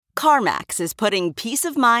CarMax is putting peace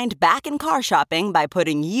of mind back in car shopping by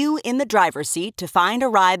putting you in the driver's seat to find a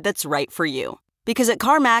ride that's right for you. Because at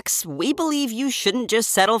CarMax, we believe you shouldn't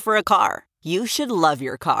just settle for a car. You should love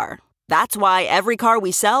your car. That's why every car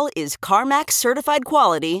we sell is CarMax certified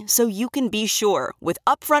quality, so you can be sure with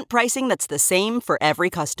upfront pricing that's the same for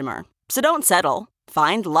every customer. So don't settle.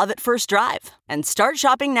 Find love at first drive and start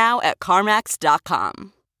shopping now at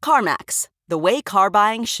CarMax.com. CarMax, the way car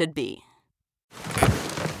buying should be.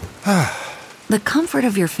 The comfort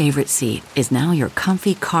of your favorite seat is now your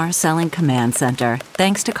comfy car selling command center,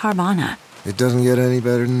 thanks to Carvana. It doesn't get any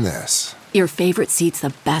better than this. Your favorite seat's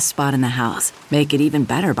the best spot in the house. Make it even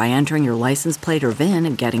better by entering your license plate or VIN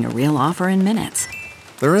and getting a real offer in minutes.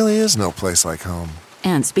 There really is no place like home.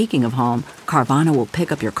 And speaking of home, Carvana will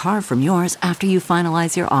pick up your car from yours after you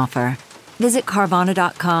finalize your offer. Visit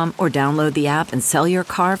Carvana.com or download the app and sell your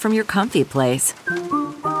car from your comfy place.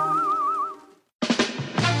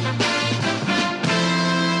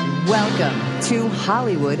 Welcome to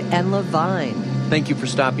Hollywood and Levine. Thank you for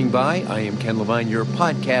stopping by. I am Ken Levine, your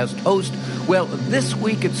podcast host. Well, this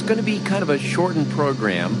week it's going to be kind of a shortened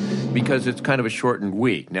program because it's kind of a shortened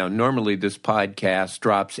week. Now, normally this podcast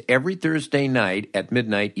drops every Thursday night at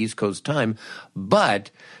midnight East Coast time, but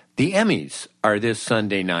the Emmys are this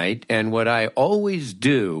Sunday night, and what I always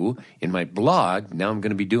do in my blog, now I'm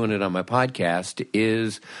going to be doing it on my podcast,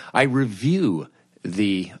 is I review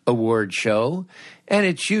the award show, and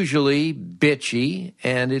it's usually bitchy,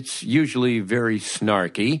 and it's usually very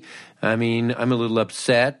snarky. I mean, I'm a little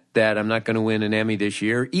upset that I'm not going to win an Emmy this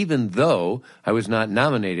year, even though I was not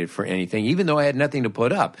nominated for anything, even though I had nothing to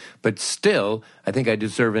put up. But still, I think I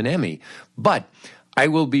deserve an Emmy. But I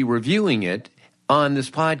will be reviewing it on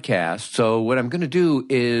this podcast. So what I'm going to do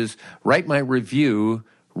is write my review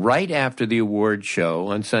right after the award show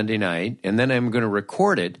on Sunday night, and then I'm going to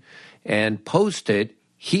record it and post it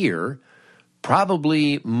here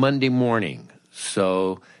probably Monday morning.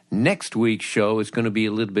 So next week's show is going to be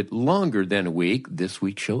a little bit longer than a week. This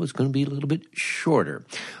week's show is going to be a little bit shorter.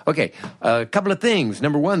 Okay, a couple of things.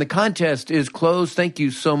 Number one, the contest is closed. Thank you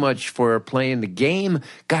so much for playing the game.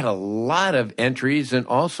 Got a lot of entries and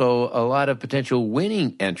also a lot of potential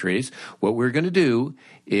winning entries. What we're going to do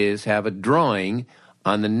is have a drawing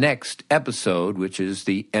on the next episode, which is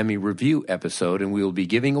the Emmy Review episode, and we will be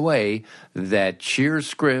giving away that cheer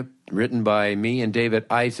script written by me and David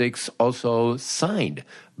Isaacs, also signed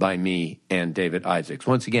by me and David Isaacs.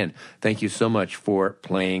 Once again, thank you so much for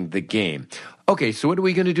playing the game. Okay, so what are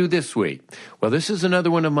we going to do this week? Well, this is another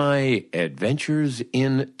one of my adventures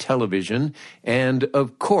in television, and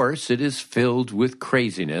of course, it is filled with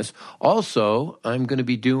craziness. Also, I'm going to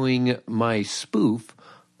be doing my spoof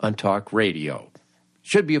on talk radio.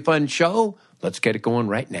 Should be a fun show. Let's get it going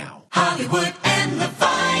right now. Hollywood and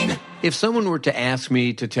Levine. If someone were to ask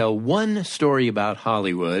me to tell one story about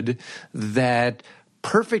Hollywood that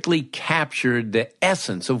perfectly captured the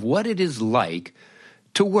essence of what it is like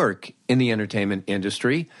to work in the entertainment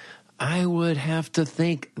industry, I would have to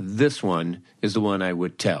think this one is the one I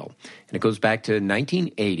would tell. And it goes back to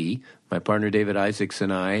 1980. My partner David Isaacs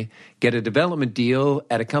and I get a development deal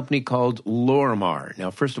at a company called Lorimar.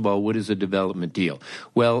 Now, first of all, what is a development deal?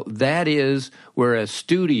 Well, that is where a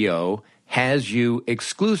studio has you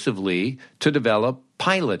exclusively to develop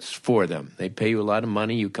pilots for them. They pay you a lot of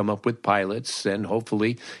money, you come up with pilots, and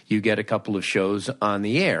hopefully you get a couple of shows on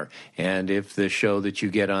the air. And if the show that you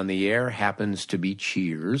get on the air happens to be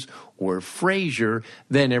Cheers or Frasier,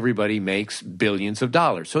 then everybody makes billions of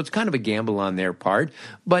dollars. So it's kind of a gamble on their part,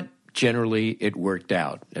 but generally it worked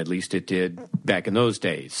out. At least it did back in those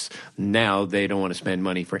days. Now they don't want to spend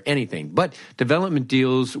money for anything. But development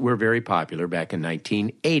deals were very popular back in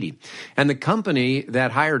 1980. And the company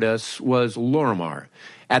that hired us was Lorimar.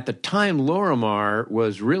 At the time, Lorimar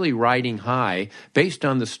was really riding high based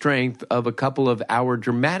on the strength of a couple of our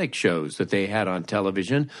dramatic shows that they had on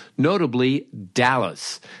television, notably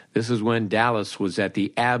Dallas. This is when Dallas was at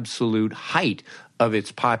the absolute height of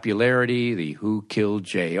its popularity, the Who Killed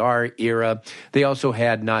JR era. They also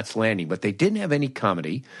had Knots Landing, but they didn't have any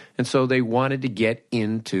comedy, and so they wanted to get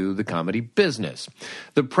into the comedy business.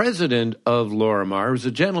 The president of Lorimar was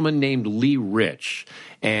a gentleman named Lee Rich,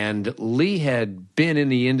 and Lee had been in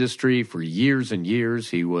the industry for years and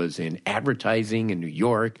years. He was in advertising in New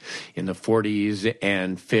York in the 40s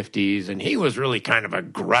and 50s, and he was really kind of a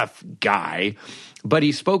gruff guy. But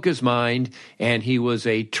he spoke his mind, and he was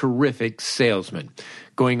a terrific salesman.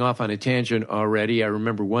 Going off on a tangent already, I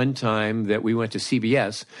remember one time that we went to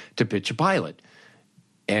CBS to pitch a pilot.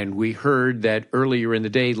 And we heard that earlier in the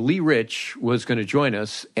day, Lee Rich was going to join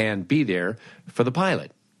us and be there for the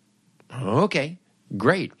pilot. Okay,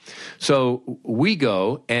 Great. So we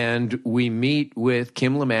go and we meet with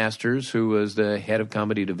Kim LeMasters, who was the head of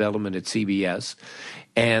comedy development at CBS.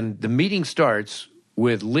 And the meeting starts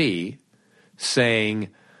with Lee saying,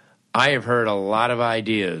 I have heard a lot of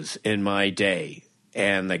ideas in my day,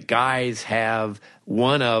 and the guys have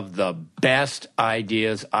one of the best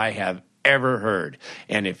ideas I have ever heard.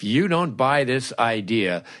 And if you don't buy this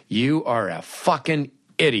idea, you are a fucking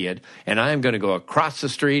idiot, and I'm going to go across the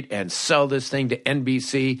street and sell this thing to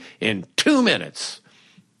NBC in 2 minutes.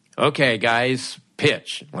 Okay, guys,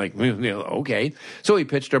 pitch. Like, okay. So we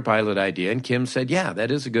pitched our pilot idea, and Kim said, yeah,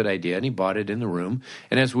 that is a good idea, and he bought it in the room.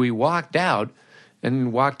 And as we walked out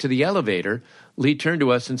and walked to the elevator, Lee turned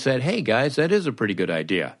to us and said, hey, guys, that is a pretty good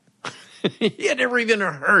idea. He had never even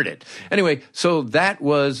heard it. Anyway, so that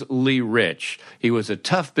was Lee Rich. He was a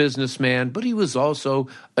tough businessman, but he was also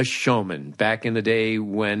a showman back in the day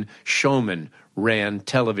when showmen ran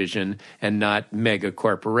television and not mega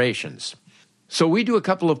corporations. So we do a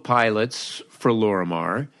couple of pilots for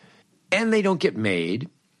Lorimar, and they don't get made.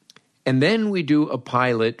 And then we do a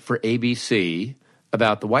pilot for ABC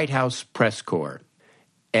about the White House press corps.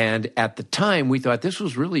 And at the time, we thought this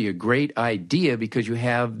was really a great idea because you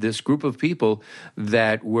have this group of people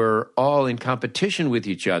that were all in competition with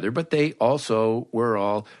each other, but they also were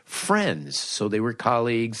all friends. So they were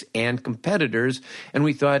colleagues and competitors. And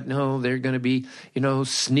we thought, no, they're going to be,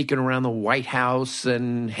 sneaking around the White House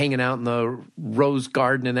and hanging out in the Rose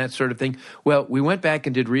Garden and that sort of thing. Well, we went back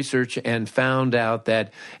and did research and found out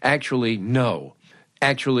that actually, no.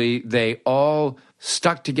 Actually, they all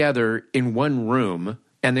stuck together in one room,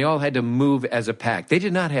 and they all had to move as a pack. They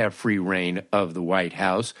did not have free reign of the White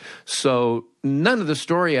House, so none of the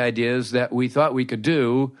story ideas that we thought we could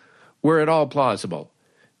do were at all plausible.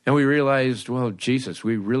 And we realized, well, Jesus,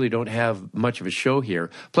 we really don't have much of a show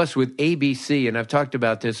here. Plus, with ABC, and I've talked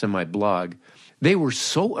about this in my blog, they were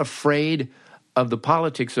so afraid of the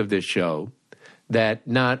politics of this show that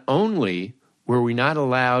not only were we not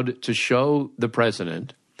allowed to show the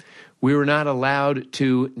president, we were not allowed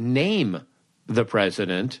to name the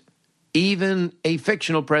president, even a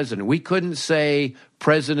fictional president. We couldn't say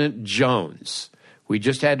President Jones. We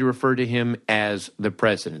just had to refer to him as the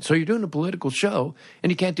president. So you're doing a political show, and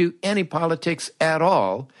you can't do any politics at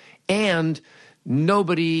all, and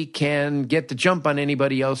nobody can get the jump on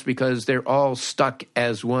anybody else because they're all stuck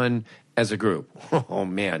as one, as a group. Oh,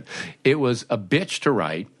 man. It was a bitch to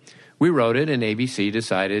write. We wrote it, and ABC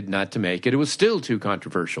decided not to make it. It was still too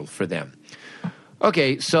controversial for them.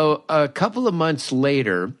 Okay, so a couple of months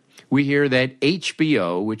later, we hear that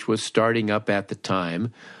HBO, which was starting up at the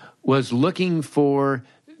time, was looking for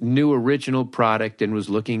new original product and was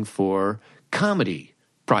looking for comedy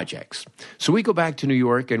projects. So we go back to New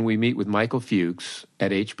York and we meet with Michael Fuchs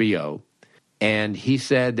at HBO, and he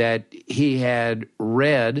said that he had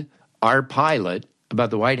read our pilot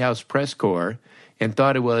about the White House press corps and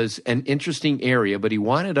thought it was an interesting area, but he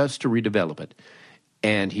wanted us to redevelop it.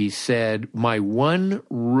 And he said, my one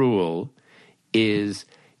rule is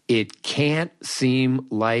it can't seem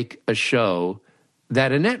like a show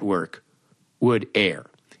that a network would air.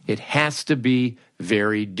 It has to be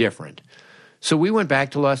very different. So we went back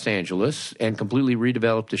to Los Angeles and completely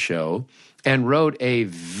redeveloped the show and wrote a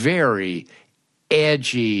very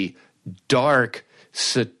edgy, dark,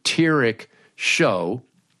 satiric show.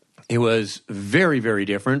 It was very, very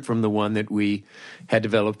different from the one that we had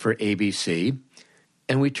developed for ABC.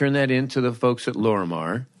 And we turn that in to the folks at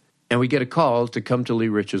Lorimar, and we get a call to come to Lee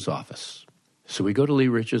Rich's office. So we go to Lee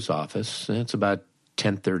Rich's office, and it's about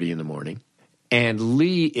 10:30 in the morning, and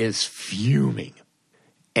Lee is fuming.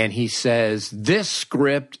 And he says, this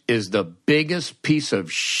script is the biggest piece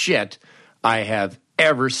of shit I have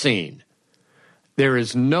ever seen. There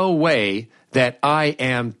is no way that I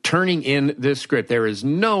am turning in this script. There is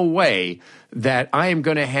no way that I am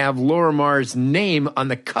going to have Lorimar's name on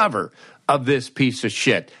the cover of this piece of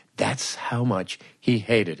shit. That's how much he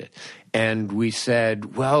hated it. And we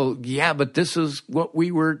said, well, yeah, but this is what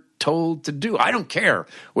we were told to do. I don't care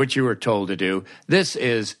what you were told to do. This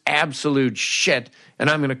is absolute shit, and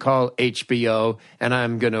I'm going to call HBO, and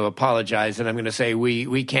I'm going to apologize, and I'm going to say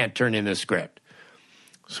we can't turn in this script.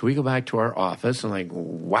 So we go back to our office, and like,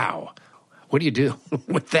 wow, what do you do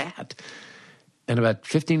with that? And about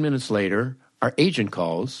 15 minutes later, our agent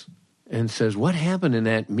calls and says, what happened in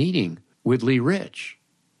that meeting with Lee Rich?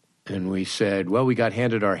 And we said, well, we got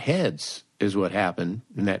handed our heads is what happened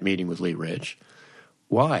in that meeting with Lee Rich.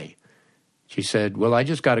 Why? She said, well, I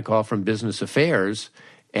just got a call from Business Affairs,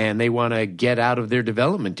 and they want to get out of their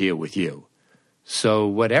development deal with you. So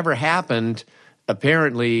whatever happened,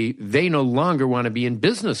 apparently they no longer want to be in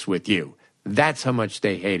business with you. That's how much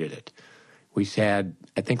they hated it. We had,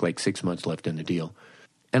 I think, like 6 months left in the deal.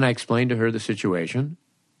 And I explained to her the situation,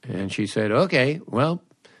 and she said, okay, well,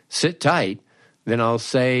 sit tight. Then I'll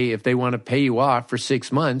say if they want to pay you off for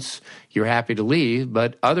 6 months, you're happy to leave,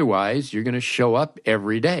 but otherwise you're going to show up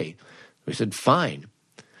every day. We said, fine.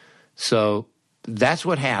 So that's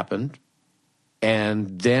what happened.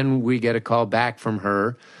 And then we get a call back from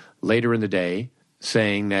her later in the day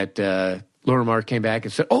saying that Lorimar came back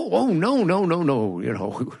and said, no. You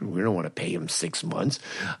know, we don't want to pay him 6 months.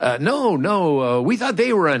 We thought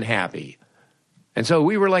they were unhappy. And so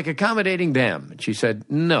we were like accommodating them. And she said,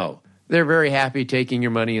 no, they're very happy taking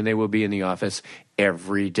your money and they will be in the office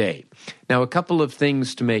every day. Now, a couple of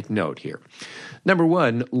things to make note here. Number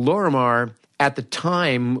one, Lorimar at the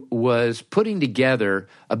time was putting together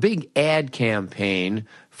a big ad campaign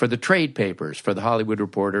for the trade papers, for the Hollywood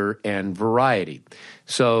Reporter and Variety.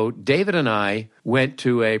 So David and I went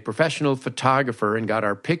to a professional photographer and got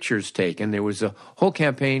our pictures taken. There was a whole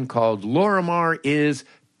campaign called Lorimar is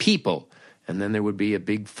People. And then there would be a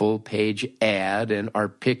big full-page ad and our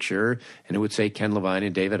picture, and it would say Ken Levine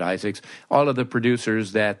and David Isaacs. All of the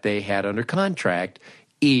producers that they had under contract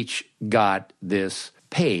each got this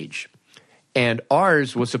page. And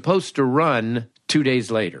ours was supposed to run 2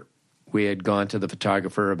 days later. We had gone to the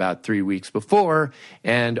photographer about 3 weeks before,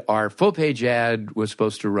 and our full-page ad was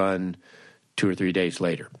supposed to run 2 or 3 days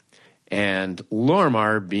later. And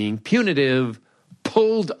Lorimar, being punitive,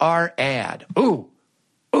 pulled our ad. Ooh,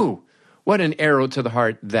 what an arrow to the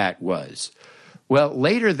heart that was. Well,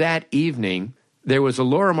 later that evening, there was a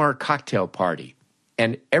Lorimar cocktail party,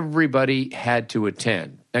 and everybody had to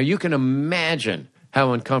attend. Now, you can imagine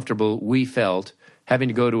how uncomfortable we felt having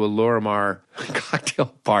to go to a Lorimar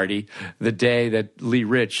cocktail party the day that Lee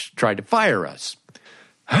Rich tried to fire us.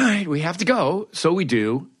 All right, we have to go. So we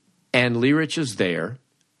do. And Lee Rich is there.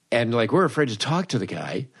 And we're afraid to talk to the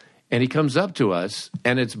guy. And he comes up to us,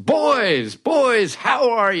 and it's, boys,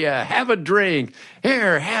 how are you? Have a drink.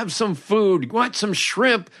 Here, have some food. Want some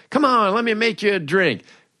shrimp? Come on, let me make you a drink.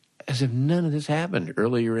 As if none of this happened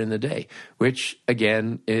earlier in the day, which,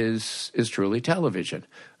 again, is truly television.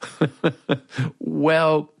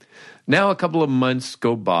 Well, now a couple of months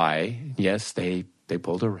go by. Yes, they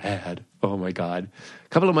pulled a rad. Oh, my God. A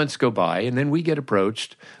couple of months go by, and then we get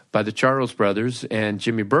approached by the Charles brothers and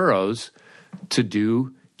Jimmy Burrows to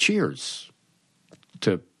do Cheers,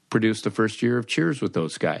 to produce the first year of Cheers with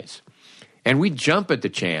those guys. And we jump at the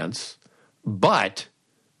chance, but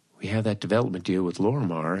we have that development deal with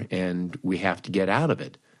Lorimar, and we have to get out of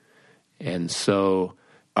it. And so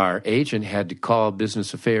our agent had to call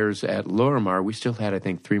business affairs at Lorimar. We still had, I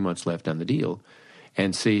think, 3 months left on the deal,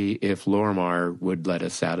 and see if Lorimar would let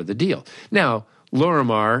us out of the deal. Now,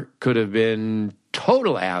 Lorimar could have been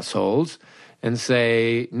total assholes and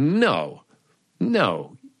say, no,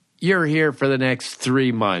 you're here for the next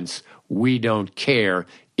 3 months. We don't care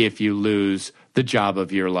if you lose the job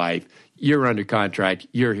of your life. You're under contract.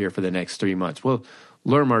 You're here for the next 3 months. Well,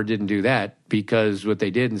 Lorimar didn't do that, because what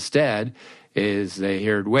they did instead is they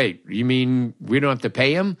heard, wait, you mean we don't have to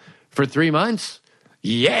pay him for 3 months?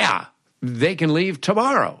 Yeah, they can leave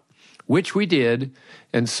tomorrow, which we did.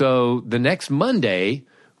 And so the next Monday,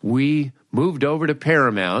 we moved over to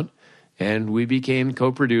Paramount, and we became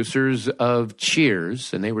co-producers of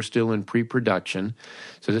Cheers, and they were still in pre-production.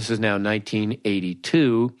 So this is now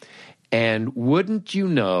 1982. And wouldn't you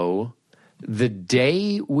know, the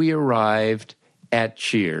day we arrived at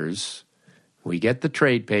Cheers, we get the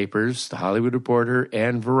trade papers, the Hollywood Reporter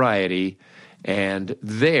and Variety, and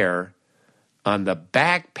there, on the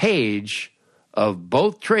back page of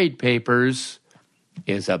both trade papers,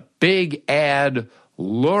 is a big ad,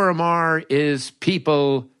 Lorimar is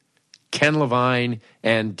People, Ken Levine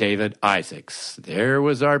and David Isaacs. There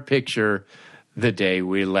was our picture the day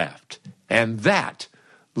we left. And that,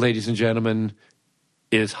 ladies and gentlemen,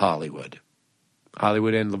 is Hollywood.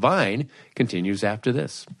 Hollywood and Levine continues after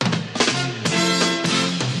this.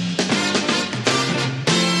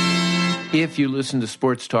 If you listen to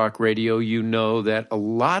sports talk radio, you know that a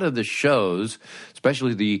lot of the shows,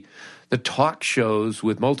 especially the talk shows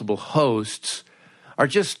with multiple hosts, are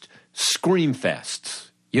just scream fests.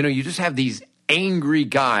 You know, you just have these angry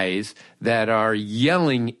guys that are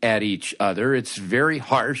yelling at each other. It's very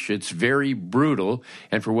harsh. It's very brutal.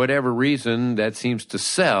 And for whatever reason, that seems to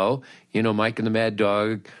sell, you know, Mike and the Mad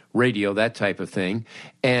Dog radio, that type of thing.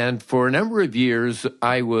 And for a number of years,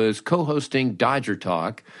 I was co-hosting Dodger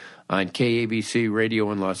Talk on KABC Radio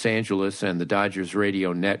in Los Angeles and the Dodgers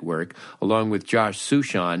Radio Network, along with Josh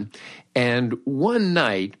Sushan. And one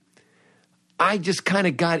night, I just kind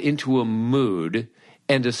of got into a mood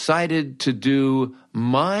and decided to do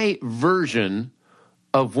my version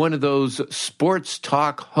of one of those sports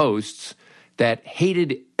talk hosts that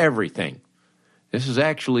hated everything. This is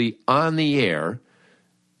actually on the air,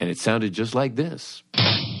 and it sounded just like this.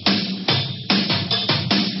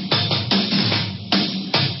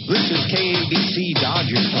 This is KABC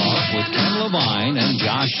Dodger Talk with Ken Levine and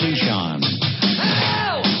Josh Sushan.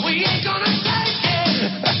 Hell, we ain't gonna take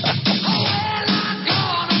it. Oh, we're not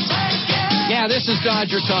gonna take it. Yeah, this is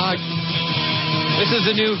Dodger Talk. This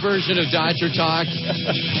is a new version of Dodger Talk.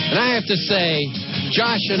 And I have to say,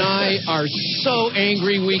 Josh and I are so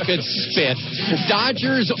angry we could spit.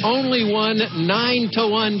 Dodgers only won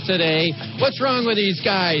 9-1 today. What's wrong with these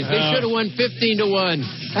guys? They should have won 15-1.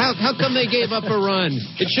 How come they gave up a run?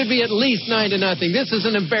 It should be at least 9-0. This is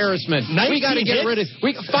an embarrassment. We got to get rid of.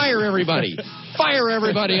 Fire everybody. Fire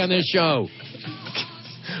everybody on this show.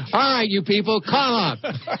 All right, you people, call up.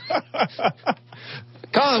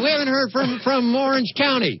 Call us. We haven't heard from Orange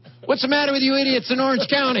County. What's the matter with you idiots in Orange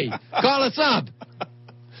County? Call us up.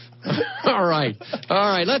 All right.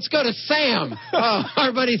 Let's go to Sam.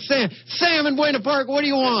 Our buddy Sam. Sam in Buena Park, what do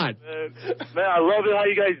you want? Man, I love it how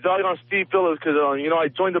you guys dog on Steve Phillips because, I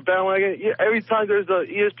joined the bandwagon. Yeah, every time there's an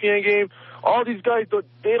ESPN game, all these guys,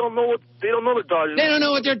 they don't know the Dodgers. They don't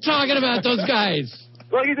know what they're talking about, those guys.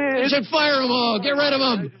 Like it is. You should fire them all. Get rid of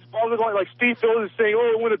them. Like Steve Phillips is saying,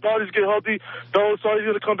 when the Dodgers get healthy, Donald Sardi's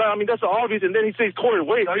going to come back. I mean, that's obvious. And then he says Corey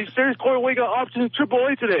Wade. Are you serious? Corey Wade got options in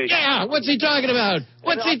AAA today. Yeah, what's he talking about?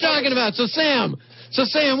 So Sam,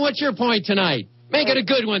 what's your point tonight? Make it a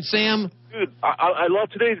good one, Sam. Dude, I love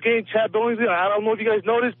today's game. Chad Billingsley, I don't know if you guys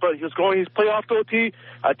noticed, but he was going his playoff goatee.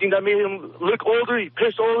 I think that made him look older. He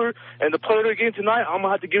pitched older. And the player of the game tonight, I'm going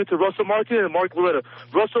to have to give it to Russell Martin and Mark Loretta.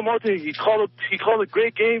 Russell Martin, he called a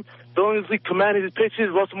great game. Billingsley commanded his pitches.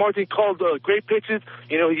 Russell Martin called great pitches.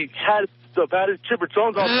 He had the baddest Chipper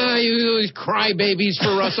Jones out there. You crybabies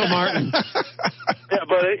for Russell Martin. Yeah,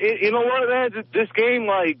 but you know what, man? This game,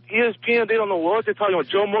 like, ESPN, they don't know what they're talking about.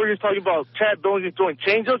 Joe Morgan's talking about Chad Billingsley throwing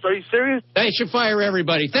changeups. Are you serious? They should fire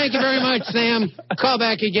everybody. Thank you very much, Sam. Call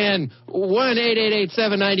back again.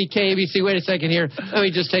 1-888-790-KABC. Wait a second here. Let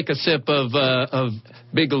me just take a sip of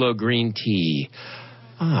Bigelow green tea.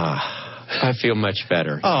 I feel much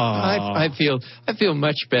better. I feel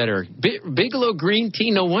much better. Bigelow green tea,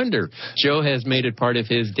 no wonder. Joe has made it part of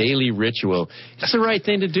his daily ritual. It's the right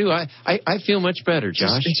thing to do. I feel much better,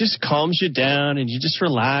 Josh. It just calms you down, and you just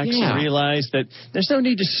relax and realize that there's no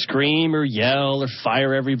need to scream or yell or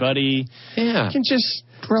fire everybody. Yeah. You can just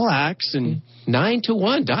relax and...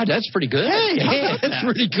 9-1, Dad, that's pretty good. Hey, that's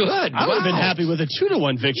pretty good. I would have been happy with a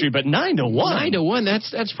 2-1 victory, but 9-1. 9-1,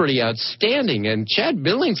 that's pretty outstanding. And Chad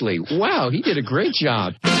Billingsley, wow, he did a great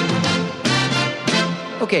job.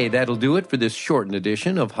 Okay, that'll do it for this shortened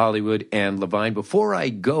edition of Hollywood and Levine. Before I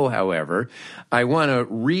go, however, I want to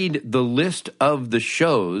read the list of the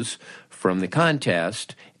shows from the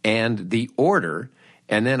contest and the order,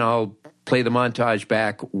 and then I'll play the montage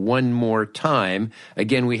back one more time.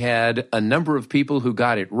 Again, we had a number of people who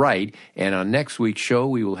got it right, and on next week's show,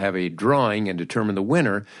 we will have a drawing and determine the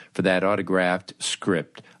winner for that autographed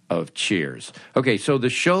script of Cheers. Okay, so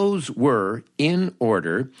the shows were, in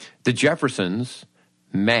order, The Jeffersons,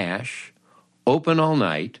 MASH, Open All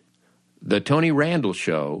Night, The Tony Randall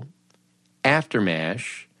Show, After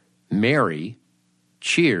MASH, Mary,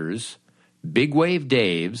 Cheers, Big Wave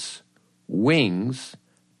Dave's, Wings,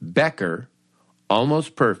 Becker,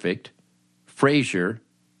 Almost Perfect, Frasier,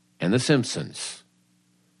 and The Simpsons.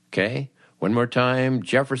 Okay? One more time.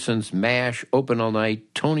 Jefferson's, MASH, Open All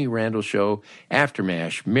Night, Tony Randall Show, After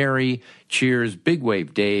MASH, Mary, Cheers, Big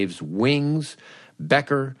Wave Dave's, Wings,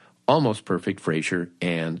 Becker, Almost Perfect, Frasier,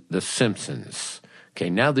 and The Simpsons. Okay,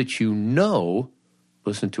 now that you know,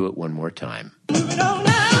 listen to it one more time.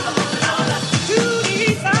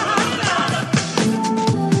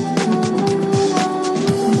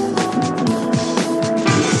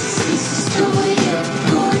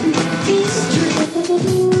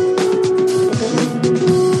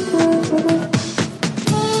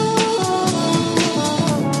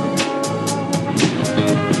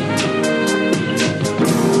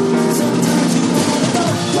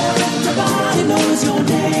 Your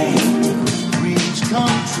name, dreams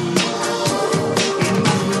come true.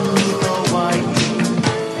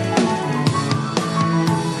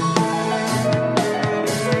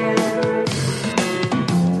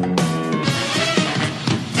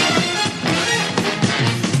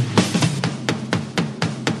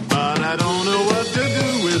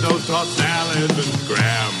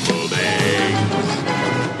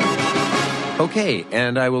 Okay,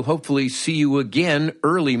 and I will hopefully see you again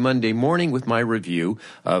early Monday morning with my review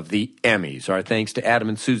of the Emmys. Our thanks to Adam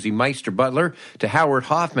and Susie Meister Butler, to Howard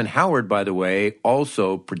Hoffman. Howard, by the way,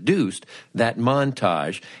 also produced that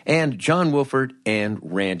montage, and John Wolford and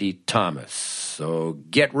Randy Thomas. So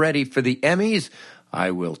get ready for the Emmys.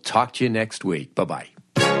 I will talk to you next week. Bye-bye.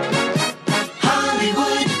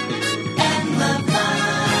 Hollywood and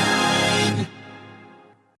Levine.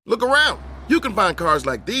 Look around. You can find cars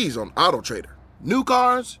like these on AutoTrader. New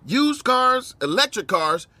cars, used cars, electric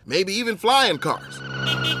cars, maybe even flying cars.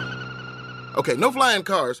 Okay, no flying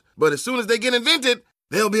cars, but as soon as they get invented,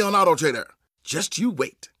 they'll be on AutoTrader. Just you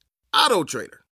wait. AutoTrader.